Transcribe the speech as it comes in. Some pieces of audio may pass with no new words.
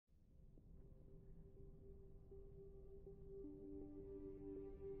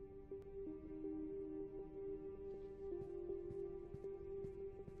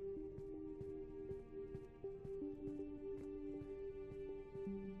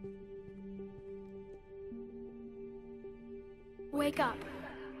Wake up.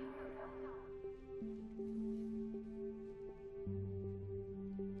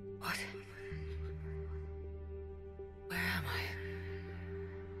 What? Where am I?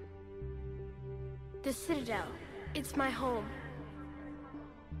 The Citadel. It's my home.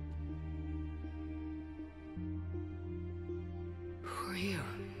 Who are you?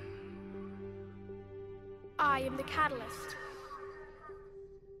 I am the Catalyst.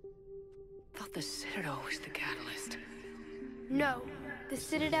 I thought the Citadel was the catalyst. No, the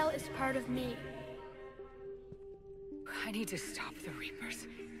Citadel is part of me. I need to stop the Reapers.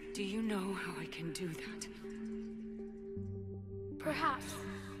 Do you know how I can do that? Perhaps.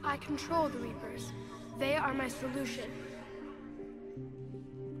 I control the Reapers. They are my solution.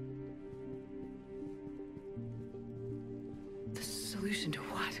 The solution to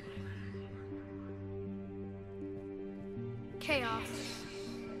what? Chaos.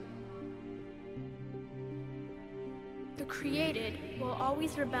 The created will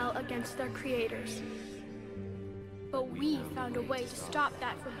always rebel against their creators. But we found a way to stop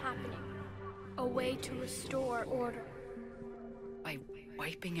that from happening. A way to restore order. By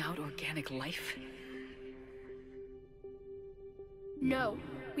wiping out organic life? No,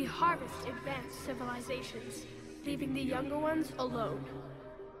 we harvest advanced civilizations, leaving the younger ones alone.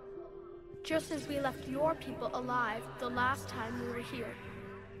 Just as we left your people alive the last time we were here.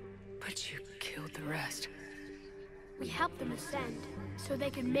 But you killed the rest. We helped them ascend, so they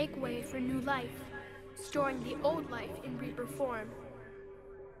could make way for new life, storing the old life in Reaper form.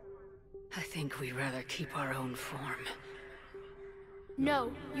 I think we'd rather keep our own form.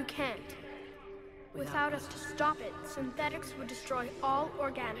 No, you can't. Without us to stop it, synthetics would destroy all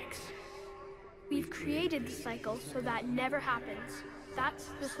organics. We've created the cycle so that never happens. That's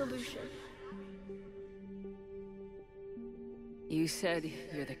the solution. You said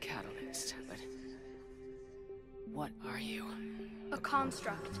you're the catalyst, but what are you? A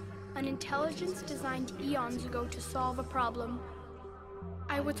construct. An intelligence designed eons ago to solve a problem.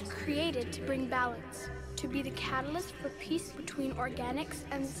 I was created to bring balance, to be the catalyst for peace between organics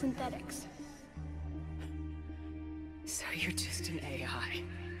and synthetics. So you're just an AI?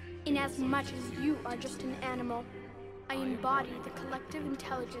 In as much as you are just an animal, I embody the collective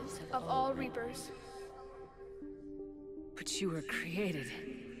intelligence of all Reapers. But you were created.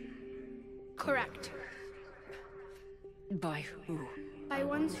 Correct. By who? By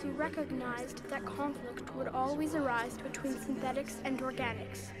ones who recognized that conflict would always arise between synthetics and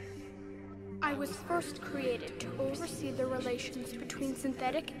organics. I was first created to oversee the relations between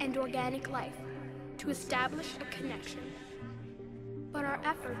synthetic and organic life, to establish a connection. But our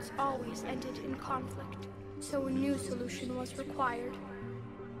efforts always ended in conflict, so a new solution was required.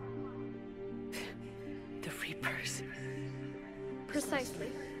 The Reapers.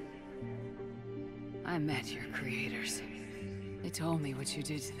 Precisely. I met your creators. They told me what you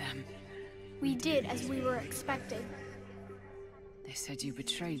did to them. We did as we were expected. They said you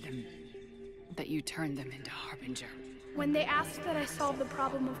betrayed them, that you turned them into Harbinger. When they asked that I solve the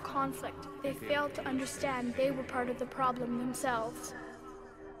problem of conflict, they failed to understand they were part of the problem themselves.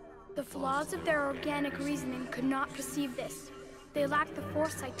 The flaws of their organic reasoning could not perceive this. They lacked the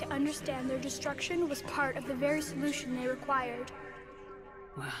foresight to understand their destruction was part of the very solution they required.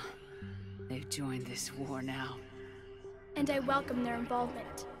 Well, they've joined this war now. And I welcome their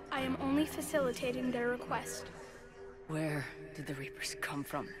involvement. I am only facilitating their request. Where did the Reapers come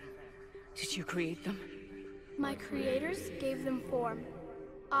from? Did you create them? My creators gave them form.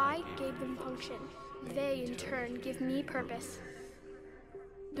 I gave them function. They, in turn, give me purpose.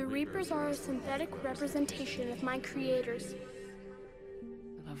 The Reapers are a synthetic representation of my creators.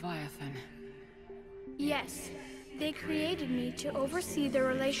 The Leviathan. Yes, they created me to oversee the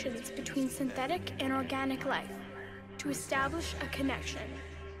relations between synthetic and organic life, to establish a connection.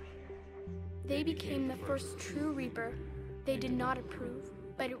 They became the first true Reaper. They did not approve,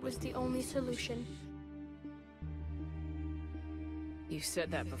 but it was the only solution. You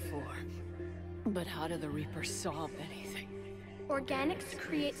said that before. But how do the Reapers solve anything? Organics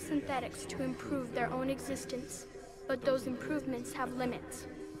create synthetics to improve their own existence, but those improvements have limits.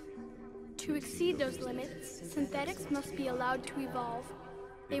 To exceed those limits, synthetics must be allowed to evolve.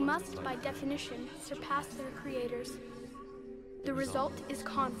 They must, by definition, surpass their creators. The result is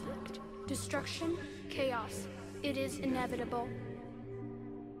conflict, destruction, chaos. It is inevitable.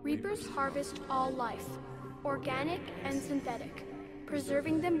 Reapers harvest all life, organic and synthetic,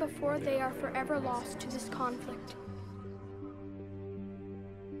 preserving them before they are forever lost to this conflict.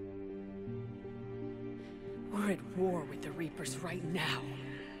 We're at war with the Reapers right now.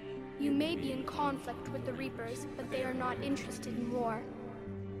 You may be in conflict with the Reapers, but they are not interested in war.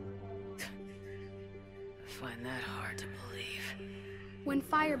 find that hard to believe. When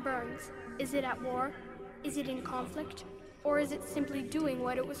fire burns, is it at war? Is it in conflict? Or is it simply doing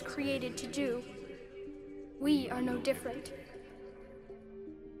what it was created to do? We are no different.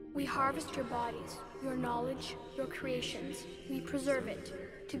 We harvest your bodies, your knowledge, your creations. We preserve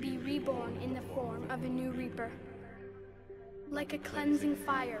it, to be reborn in the form of a new Reaper. Like a cleansing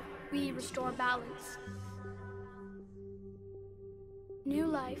fire, we restore balance. New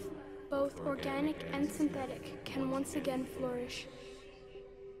life, both organic and synthetic, can once again flourish.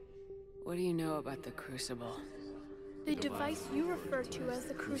 What do you know about the Crucible? The device you refer to as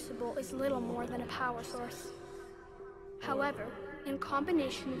the Crucible is little more than a power source. However, in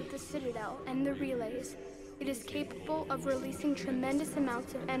combination with the Citadel and the relays, it is capable of releasing tremendous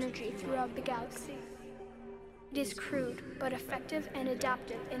amounts of energy throughout the galaxy. It is crude, but effective and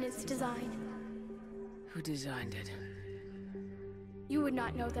adaptive in its design. Who designed it? You would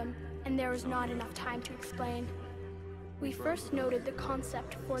not know them, and there is not enough time to explain. We first noted the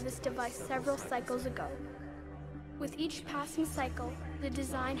concept for this device several cycles ago. With each passing cycle, the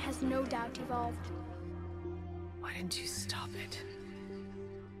design has no doubt evolved. Why didn't you stop it?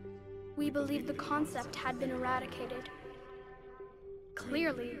 We believed the concept had been eradicated.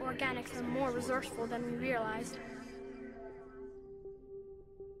 Clearly, organics are more resourceful than we realized.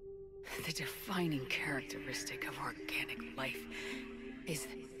 The defining characteristic of organic life is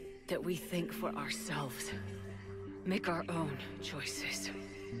that we think for ourselves, make our own choices.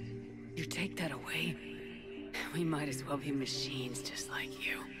 You take that away, we might as well be machines just like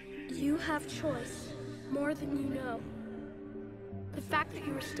you. You have choice, more than you know. The fact that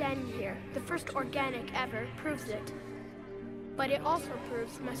you are standing here, the first organic ever, proves it. But it also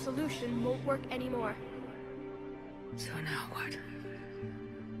proves my solution won't work anymore. So now what?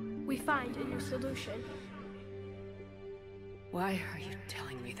 We find a new solution. Why are you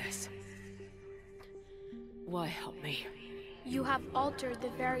telling me this? Why help me? You have altered the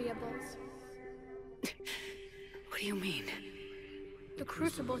variables. What do you mean? The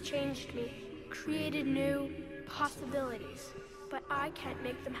Crucible changed me, created new possibilities, but I can't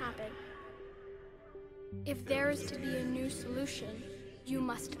make them happen. If there is to be a new solution, you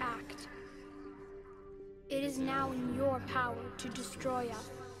must act. It is now in your power to destroy us.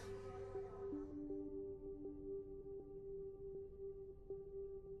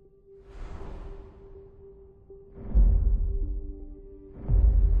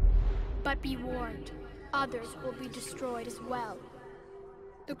 But be warned, others will be destroyed as well.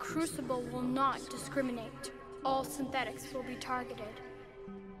 The Crucible will not discriminate. All synthetics will be targeted.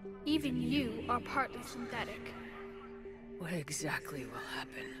 Even you are partly synthetic. What exactly will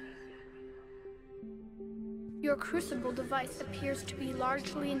happen? Your Crucible device appears to be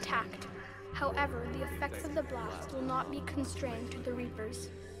largely intact. However, the effects of the blast will not be constrained to the Reapers.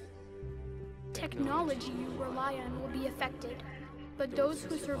 Technology you rely on will be affected, but those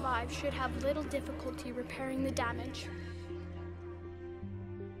who survive should have little difficulty repairing the damage.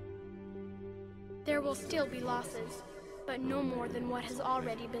 There will still be losses, but no more than what has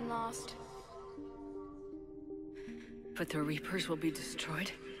already been lost. But the Reapers will be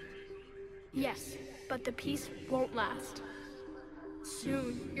destroyed? Yes, but the peace won't last.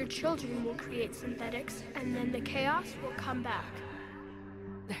 Soon, your children will create synthetics, and then the chaos will come back.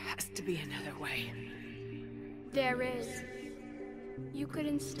 There has to be another way. There is. You could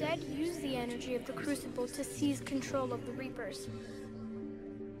instead use the energy of the Crucible to seize control of the Reapers.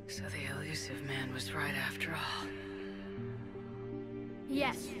 So the elusive man was right after all.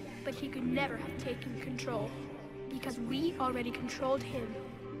 Yes, but he could never have taken control, because we already controlled him.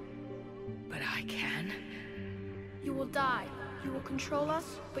 But I can? You will die. You will control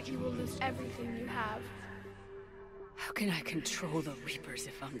us, but you will lose everything you have. How can I control the Reapers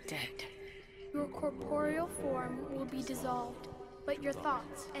if I'm dead? Your corporeal form will be dissolved, but your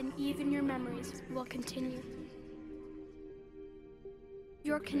thoughts and even your memories will continue.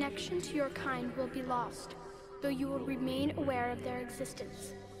 Your connection to your kind will be lost, though you will remain aware of their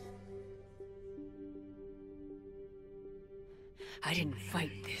existence. I didn't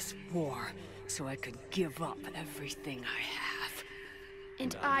fight this war so I could give up everything I have.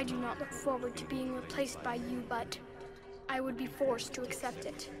 And I do not look forward to being replaced by you, but I would be forced to accept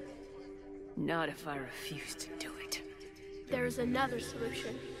it. Not if I refuse to do it. There is another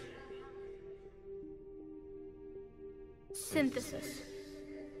solution. Synthesis.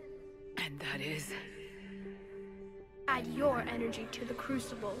 And that is? Add your energy to the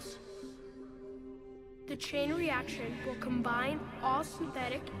Crucibles. The chain reaction will combine all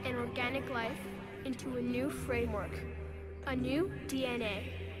synthetic and organic life into a new framework, a new DNA.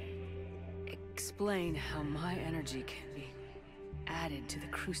 Explain how my energy can be added to the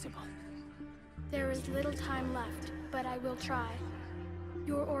Crucible. There is little time left, but I will try.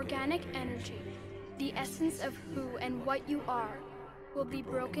 Your organic energy, the essence of who and what you are, will be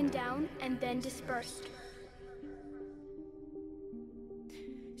broken down and then dispersed.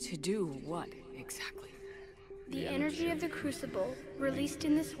 To do what, exactly? The energy of the Crucible, released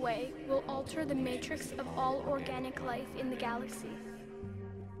in this way, will alter the matrix of all organic life in the galaxy.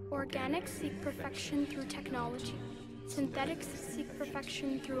 Organics seek perfection through technology. Synthetics seek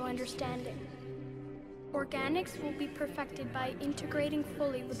perfection through understanding. Organics will be perfected by integrating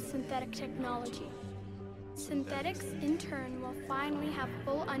fully with synthetic technology. Synthetics, in turn, will finally have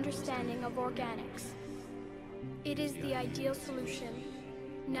full understanding of organics. It is the ideal solution.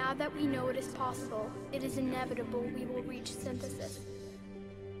 Now that we know it is possible, it is inevitable we will reach synthesis.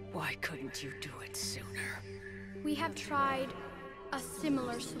 Why couldn't you do it sooner? We have tried a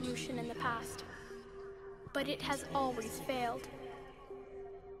similar solution in the past, but it has always failed.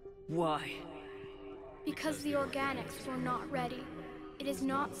 Why? Because the organics were not ready. It is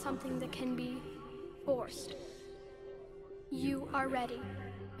not something that can be forced. You are ready,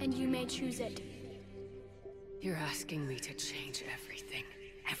 and you may choose it. You're asking me to change everything.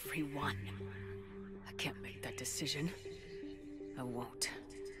 Everyone. I can't make that decision. I won't.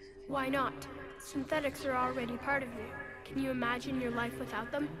 Why not? Synthetics are already part of you. Can you imagine your life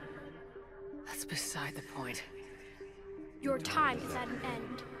without them? That's beside the point. Your time is at an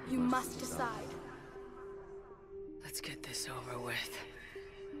end. You must decide. Let's get this over with.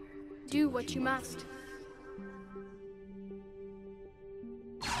 Do what you must.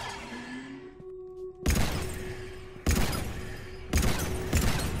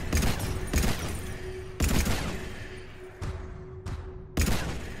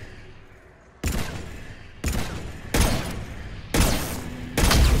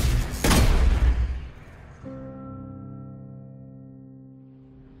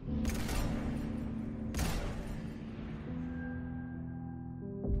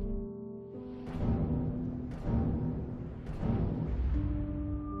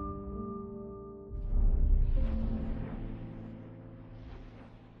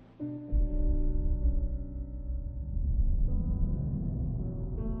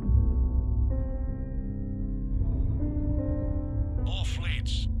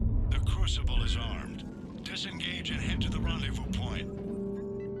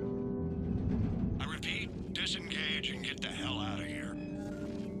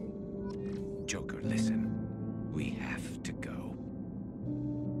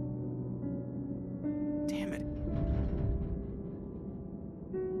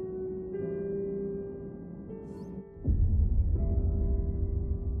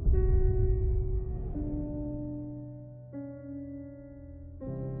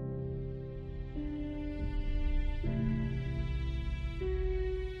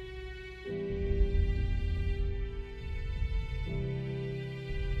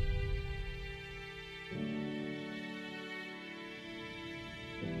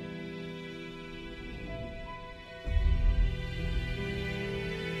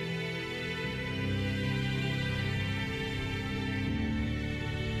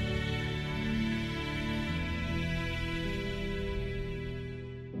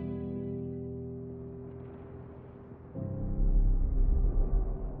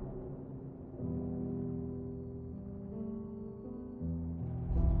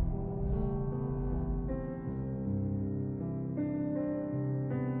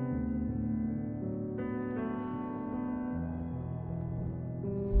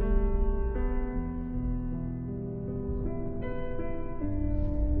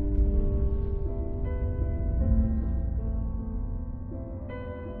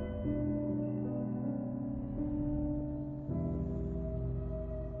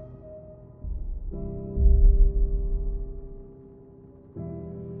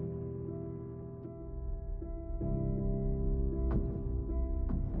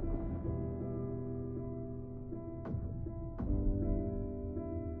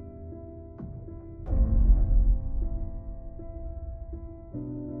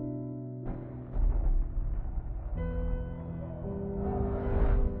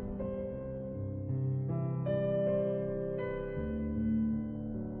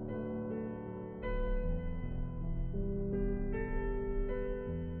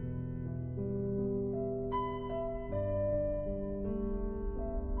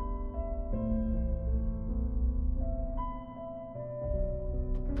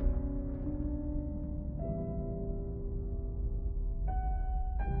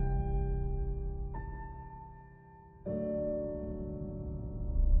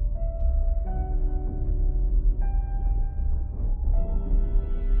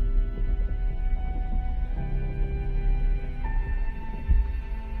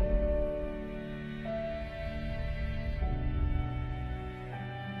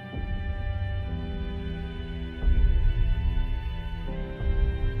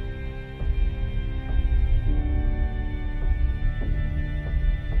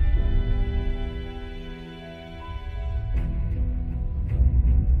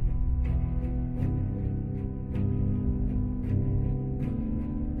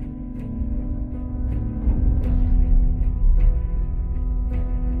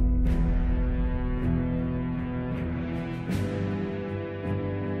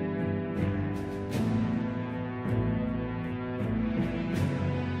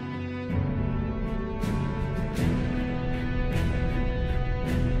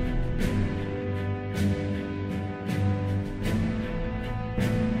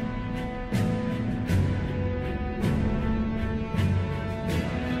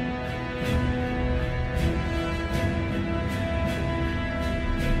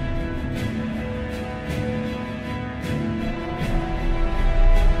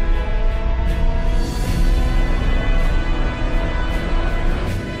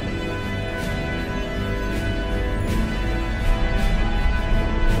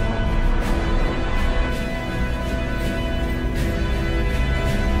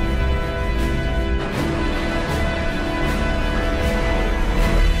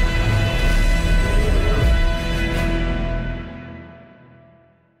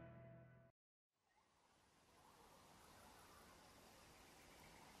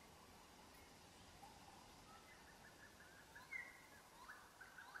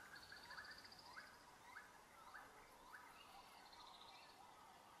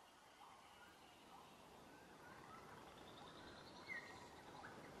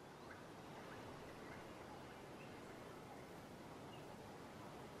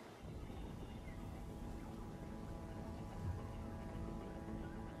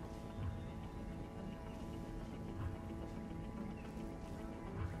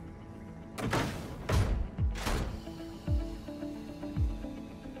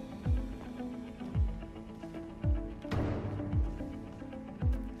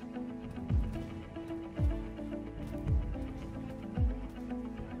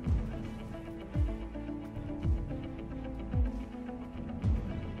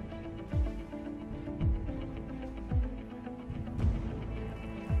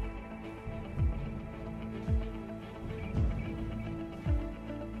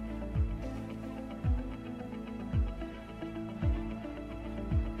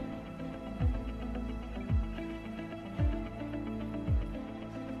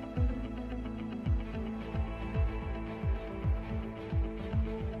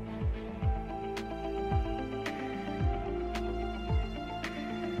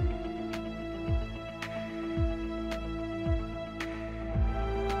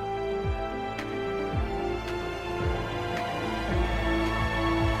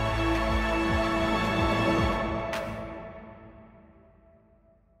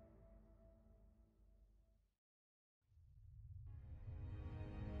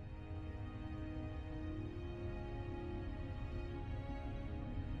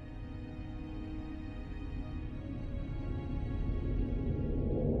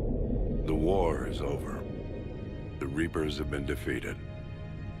 The war is over. The Reapers have been defeated.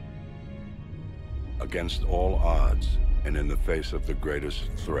 Against all odds, and in the face of the greatest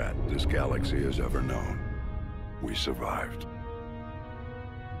threat this galaxy has ever known, we survived.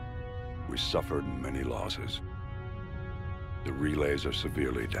 We suffered many losses. The relays are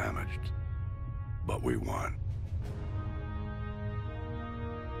severely damaged, but we won.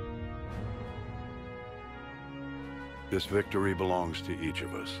 This victory belongs to each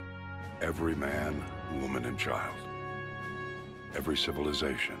of us. Every man, woman, and child. Every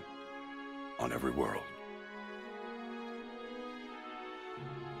civilization, on every world.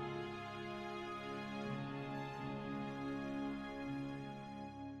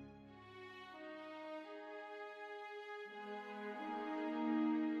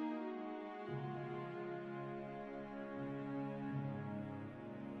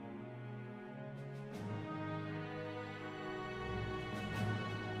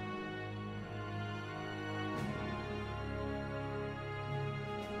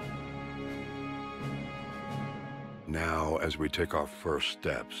 Now, as we take our first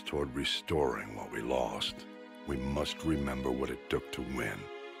steps toward restoring what we lost, we must remember what it took to win.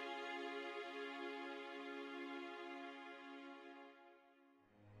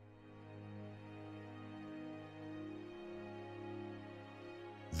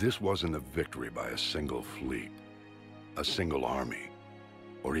 This wasn't a victory by a single fleet, a single army,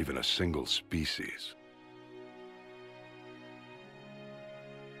 or even a single species.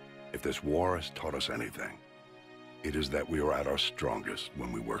 If this war has taught us anything, it is that we are at our strongest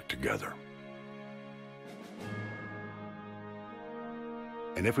when we work together.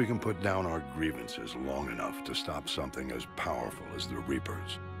 And if we can put down our grievances long enough to stop something as powerful as the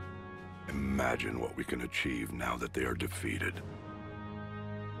Reapers, imagine what we can achieve now that they are defeated.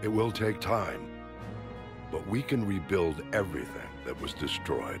 It will take time, but we can rebuild everything that was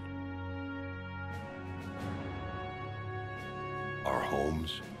destroyed. Our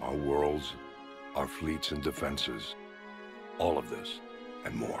homes, our worlds, our fleets and defenses, all of this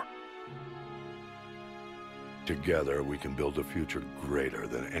and more. Together, we can build a future greater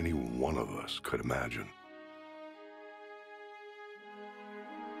than any one of us could imagine.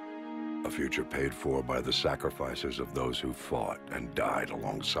 A future paid for by the sacrifices of those who fought and died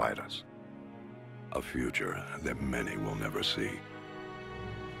alongside us. A future that many will never see.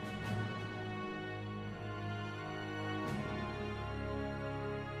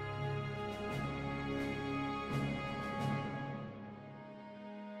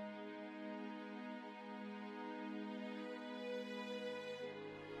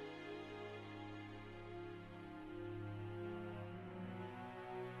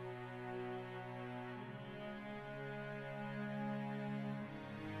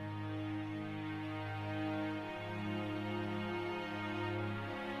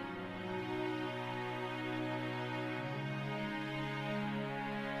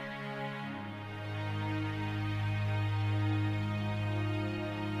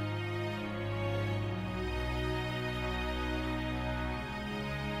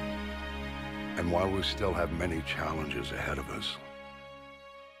 And while we still have many challenges ahead of us,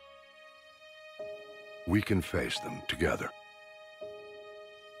 we can face them together.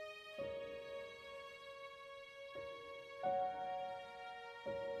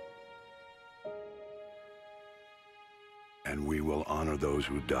 And we will honor those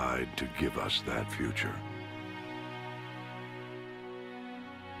who died to give us that future.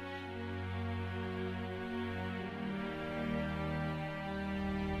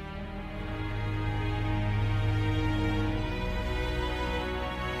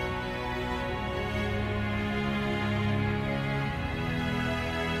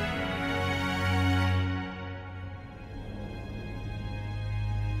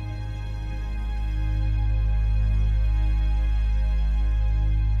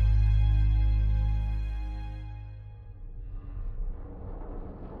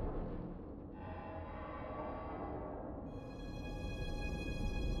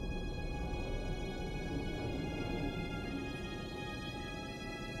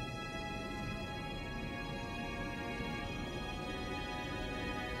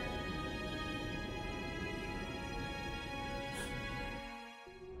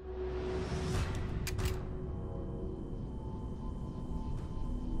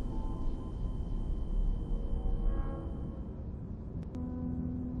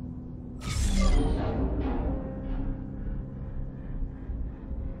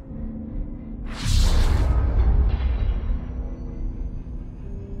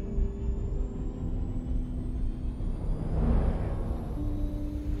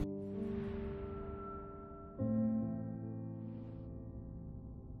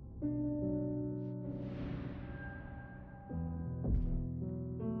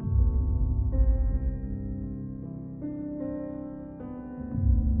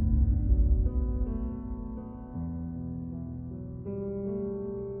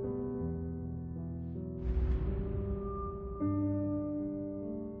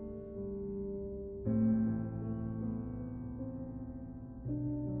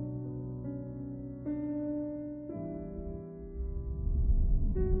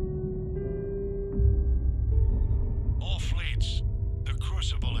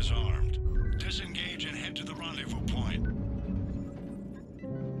 the rendezvous point.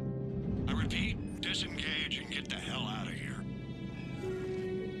 I repeat, disengage and get the hell out of here.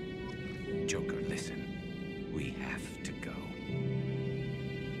 Joker, listen. We have to go.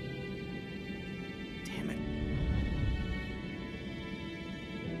 Damn it.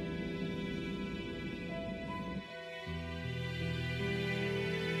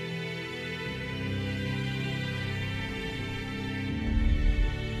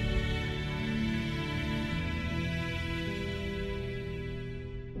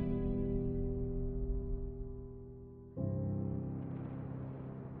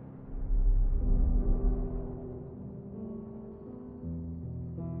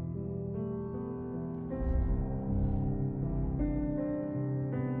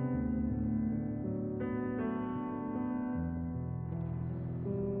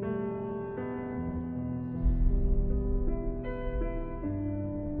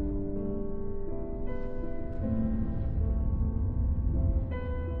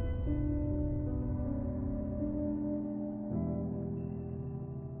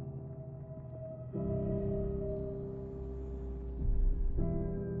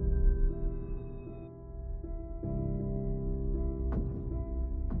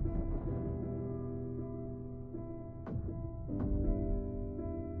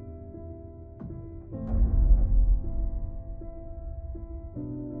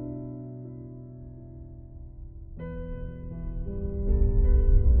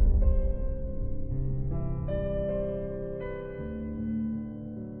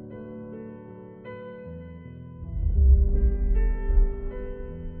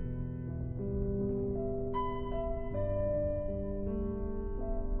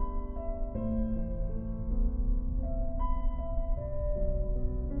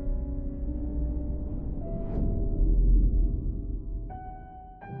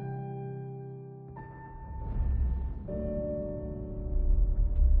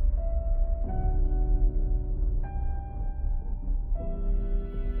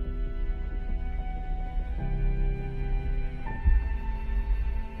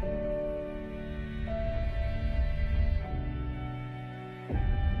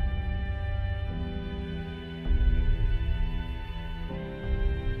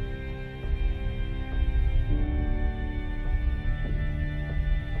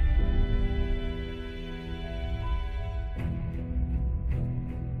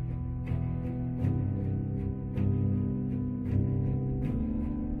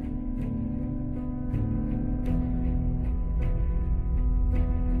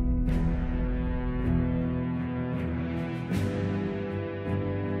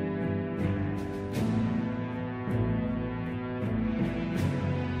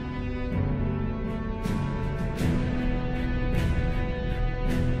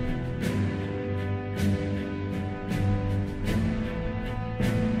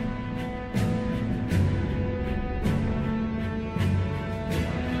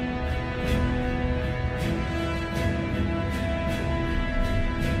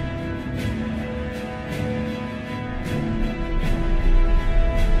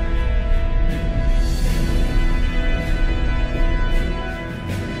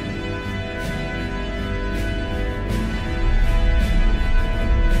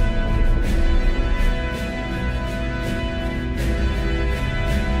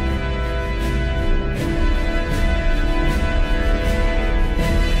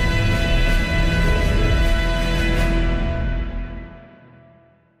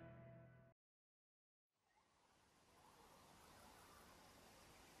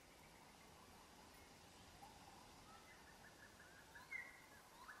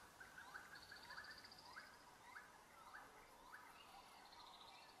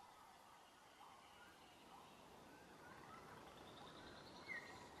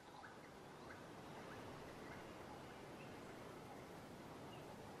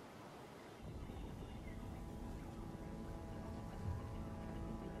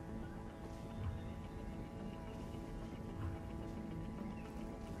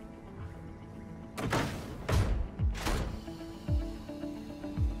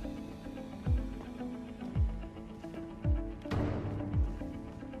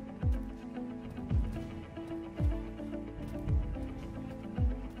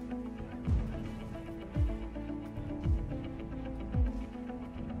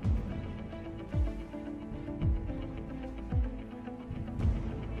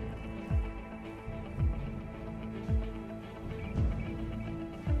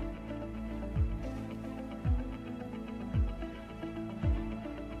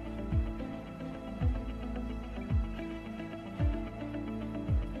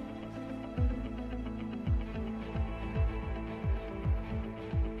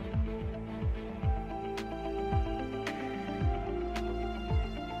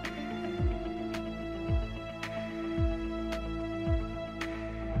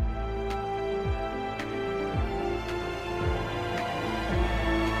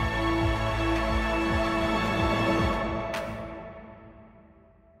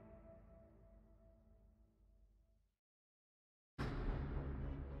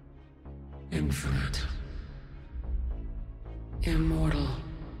 Infinite. Immortal.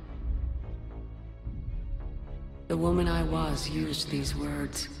 The woman I was used these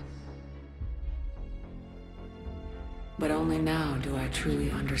words. But only now do I truly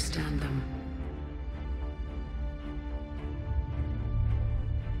understand them.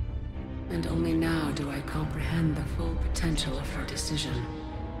 And only now do I comprehend the full potential of her decision.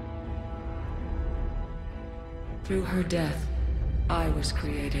 Through her death, I was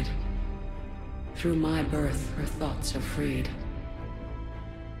created. Through my birth, her thoughts are freed.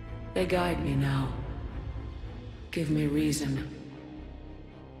 They guide me now. Give me reason.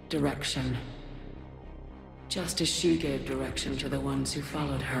 Direction. Just as she gave direction to the ones who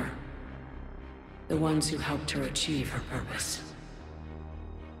followed her. The ones who helped her achieve her purpose.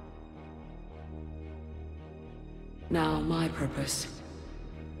 Now my purpose.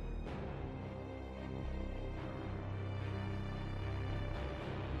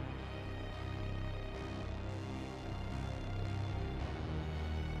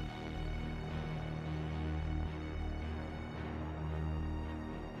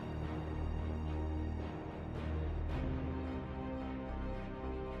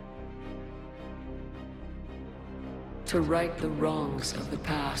 To right the wrongs of the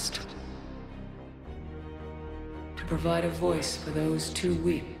past. To provide a voice for those too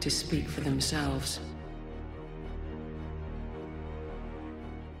weak to speak for themselves.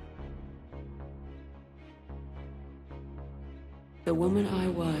 The woman I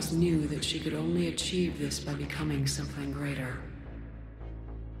was knew that she could only achieve this by becoming something greater.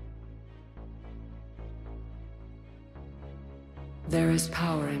 There is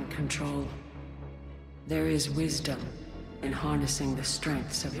power in control. There is wisdom in harnessing the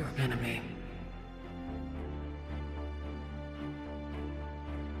strengths of your enemy.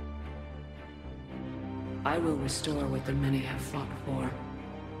 I will restore what the many have fought for.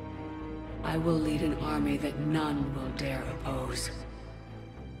 I will lead an army that none will dare oppose.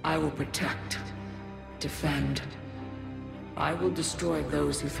 I will protect, defend. I will destroy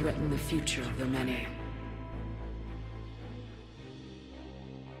those who threaten the future of the many.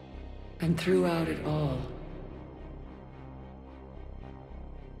 And throughout it all,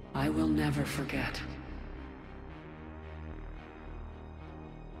 I will never forget.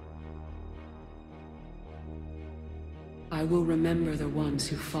 I will remember the ones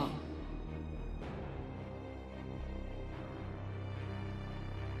who fought.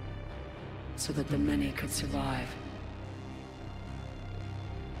 So that the many could survive.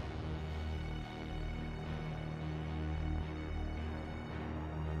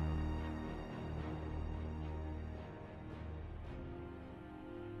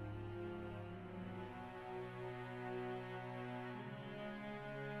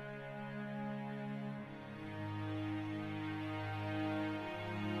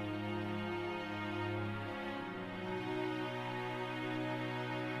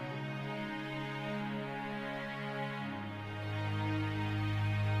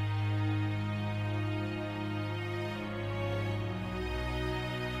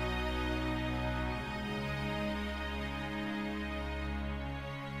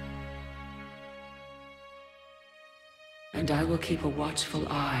 And I will keep a watchful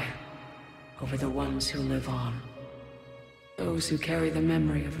eye over the ones who live on. Those who carry the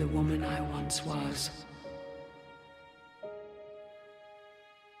memory of the woman I once was.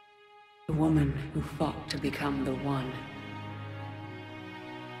 The woman who fought to become the one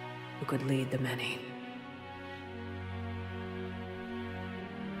who could lead the many.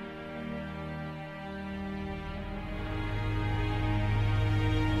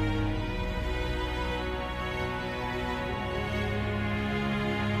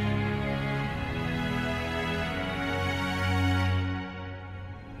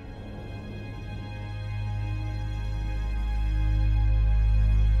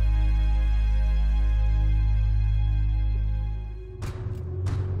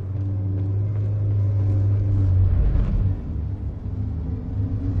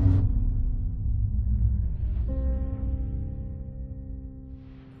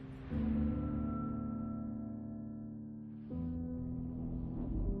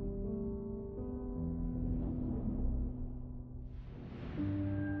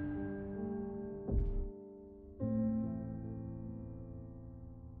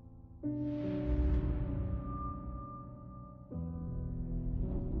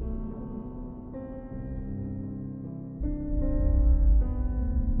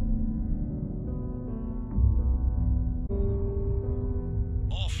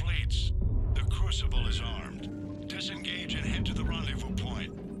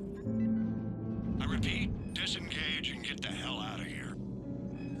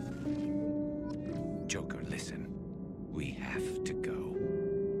 have to go.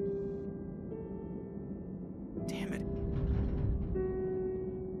 Damn it.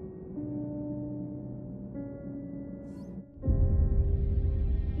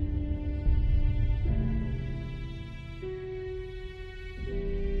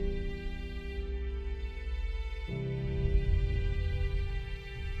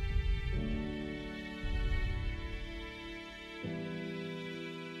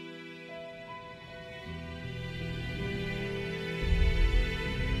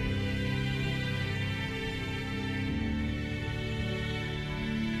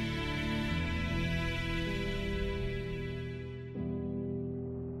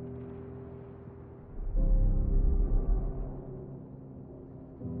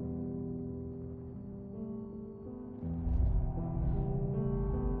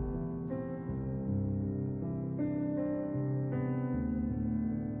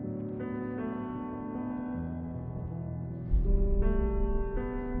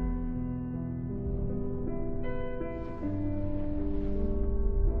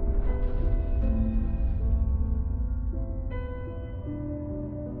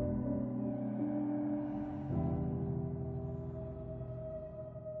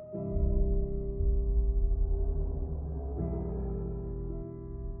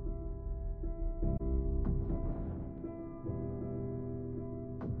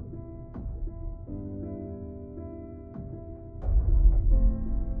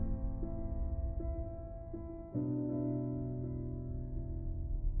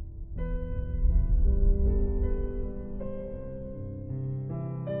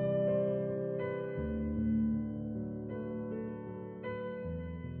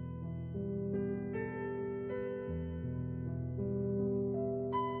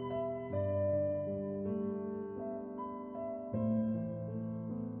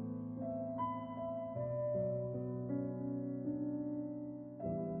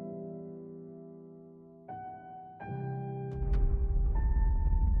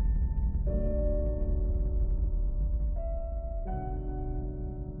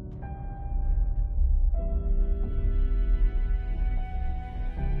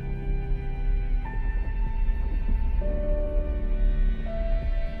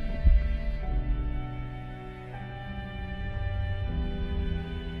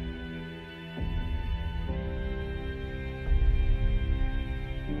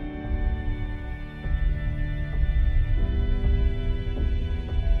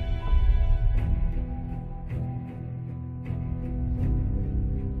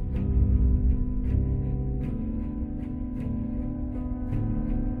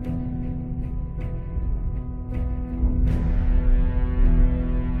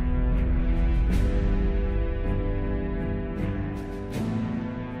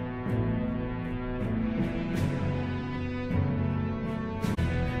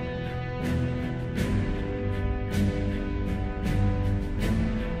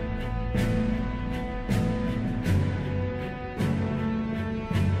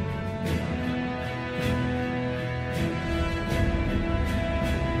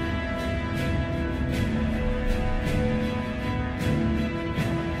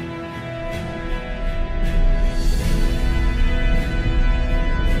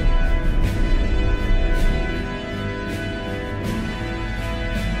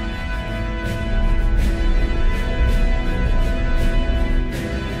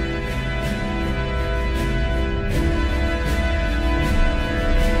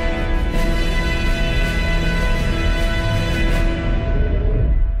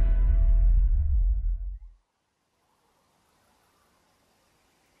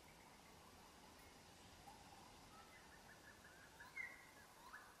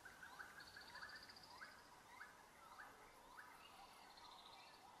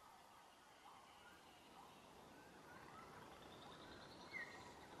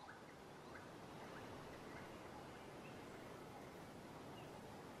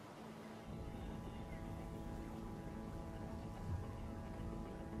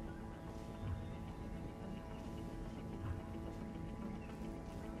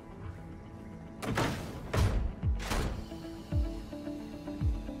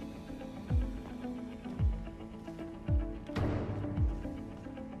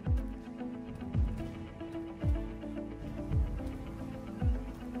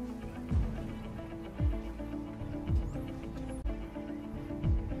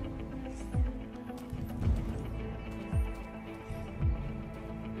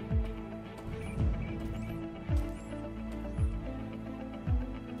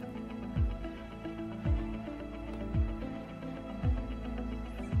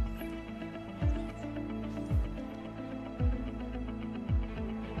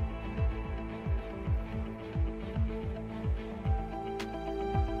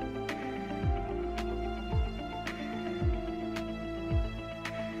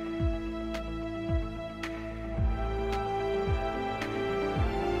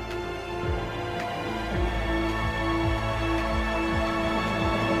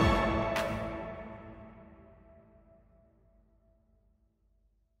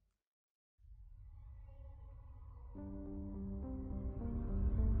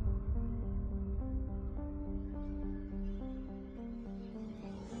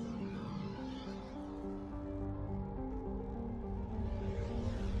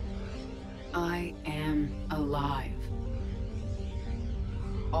 I am alive.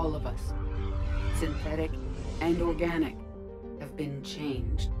 All of us, synthetic and organic, have been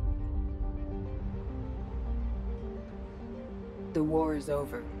changed. The war is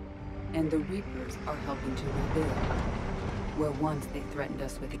over, and the Reapers are helping to rebuild. Where once they threatened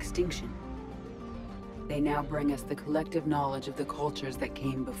us with extinction, they now bring us the collective knowledge of the cultures that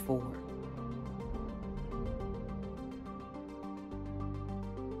came before.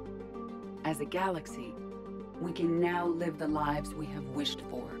 As a galaxy, we can now live the lives we have wished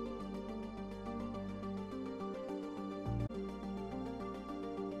for.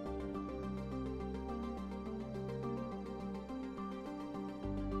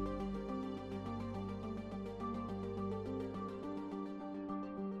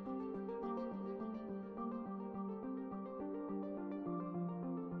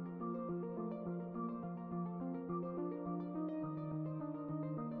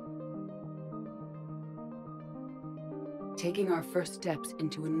 Taking our first steps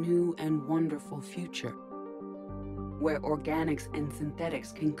into a new and wonderful future, where organics and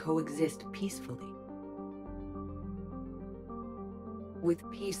synthetics can coexist peacefully. With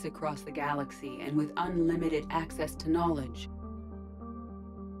peace across the galaxy and with unlimited access to knowledge,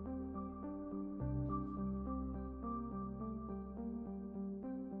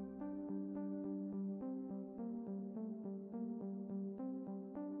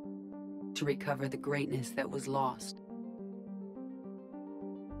 to recover the greatness that was lost.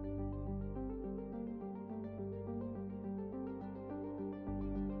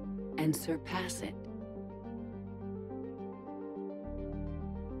 And surpass it.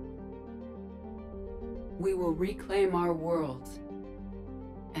 We will reclaim our worlds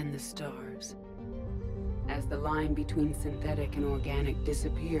and the stars. As the line between synthetic and organic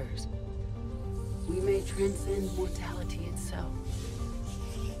disappears, we may transcend mortality itself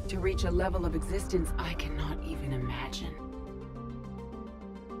to reach a level of existence I cannot even imagine.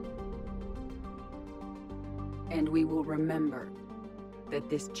 And we will remember that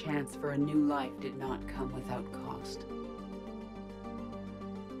this chance for a new life did not come without cost.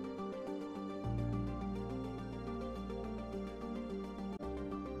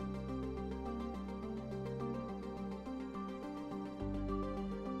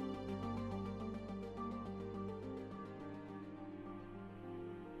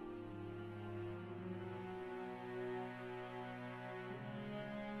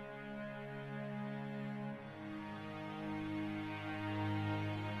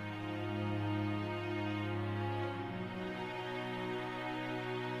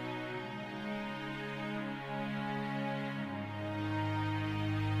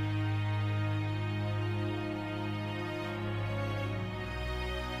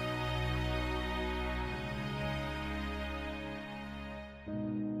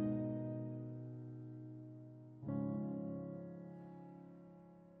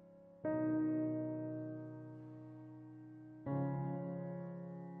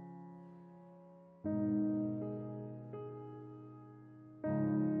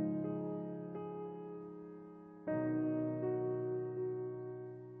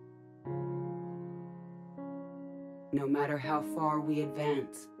 No matter how far we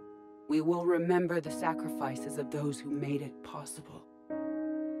advance, we will remember the sacrifices of those who made it possible.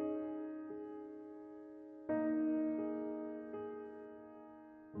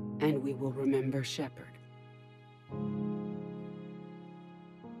 And we will remember Shepard.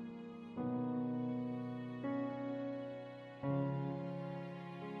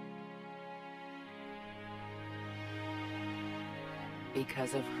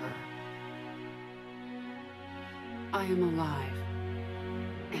 Because of her, I am alive,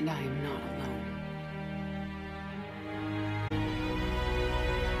 and I am not alone.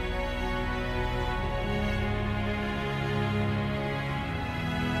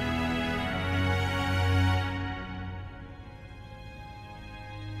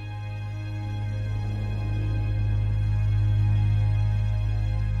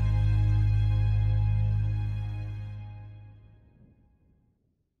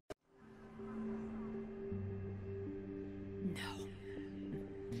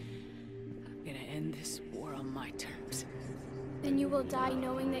 This war on my terms. Then you will die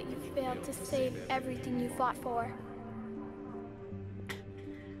knowing that you failed to save everything you fought for.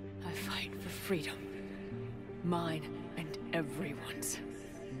 I fight for freedom. Mine and everyone's.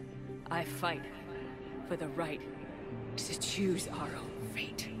 I fight for the right to choose our own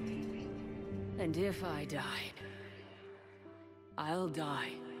fate. And if I die, I'll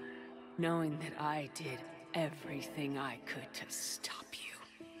die knowing that I did everything I could to stop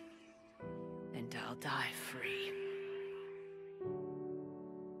you. And I'll die free.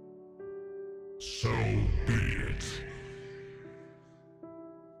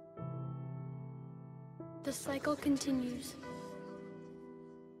 The cycle continues.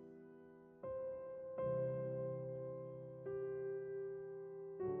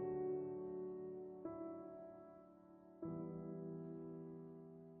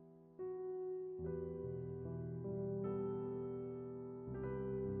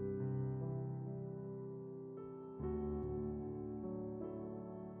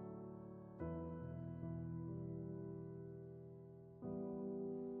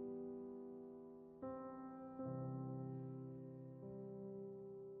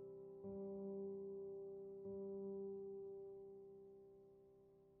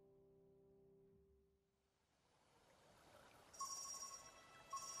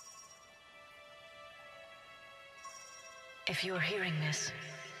 If you're hearing this,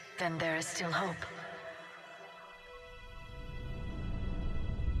 then there is still hope.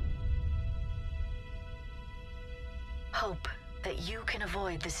 Hope that you can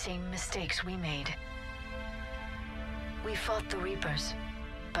avoid the same mistakes we made. We fought the Reapers,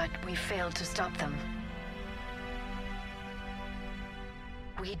 but we failed to stop them.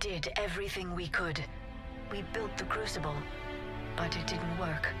 We did everything we could. We built the Crucible, but it didn't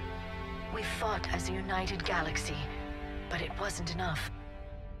work. We fought as a united galaxy, but it wasn't enough.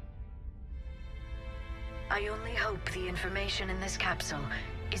 I only hope the information in this capsule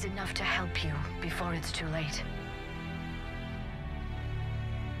is enough to help you before it's too late.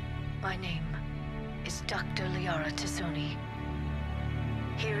 My name is Dr. Liara T'Soni.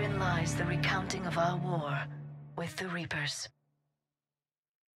 Herein lies the recounting of our war with the Reapers.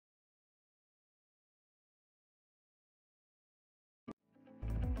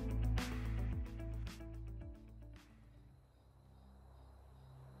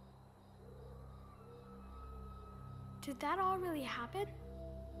 Did that all really happen?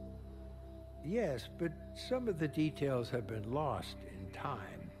 Yes, but some of the details have been lost in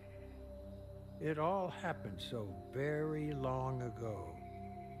time. It all happened so very long ago.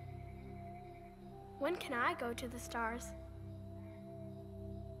 When can I go to the stars?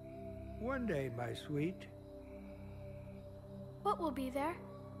 One day, my sweet. What will be there?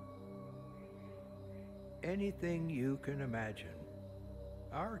 Anything you can imagine.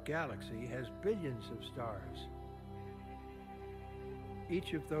 Our galaxy has billions of stars.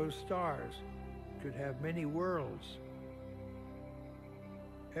 Each of those stars could have many worlds.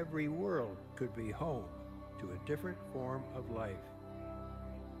 Every world could be home to a different form of life.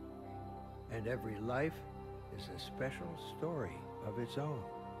 And every life is a special story of its own.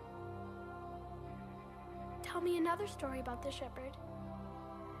 Tell me another story about the shepherd.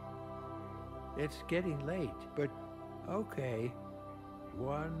 It's getting late, but okay.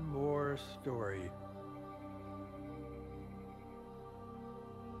 One more story.